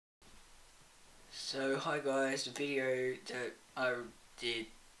So hi guys, the video that I did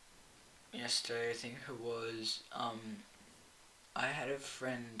yesterday, I think it was, I had a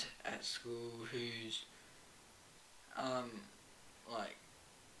friend at school who's, like,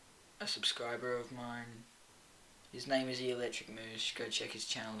 a subscriber of mine. His name is The Electric Moose. Go check his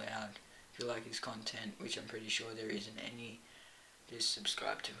channel out if you like his content, which I'm pretty sure there isn't any. Just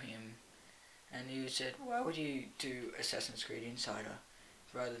subscribe to him. And he said, why would you do Assassin's Creed Insider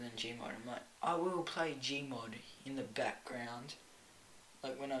rather than Gmod? I'm like, I will play Gmod in the background,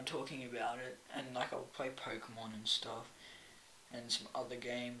 like when I'm talking about it, and like I'll play Pokemon and stuff, and some other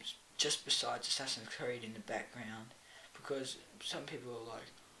games, just besides Assassin's Creed in the background, because some people are like,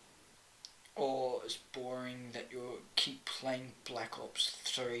 oh, it's boring that you keep playing Black Ops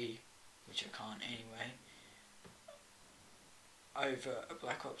 3, which I can't anyway, over a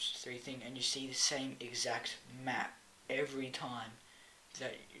Black Ops 3 thing, and you see the same exact map every time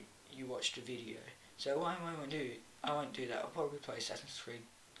that you watch the video. So what I won't do that. I'll probably play Assassin's Creed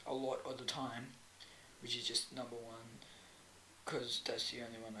a lot of the time, which is just number one, because that's the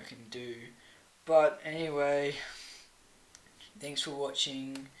only one I can do. But anyway, thanks for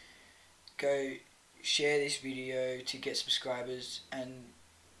watching. Go share this video to get subscribers and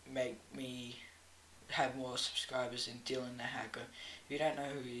make me have more subscribers than Dillon the hacker. If you don't know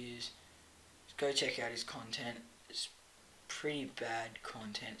who he is, go check out his content. It's pretty bad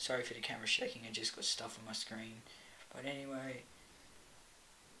content. Sorry for the camera shaking, I just got stuff on my screen. But anyway,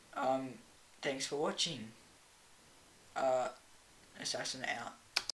 thanks for watching. Assassin out.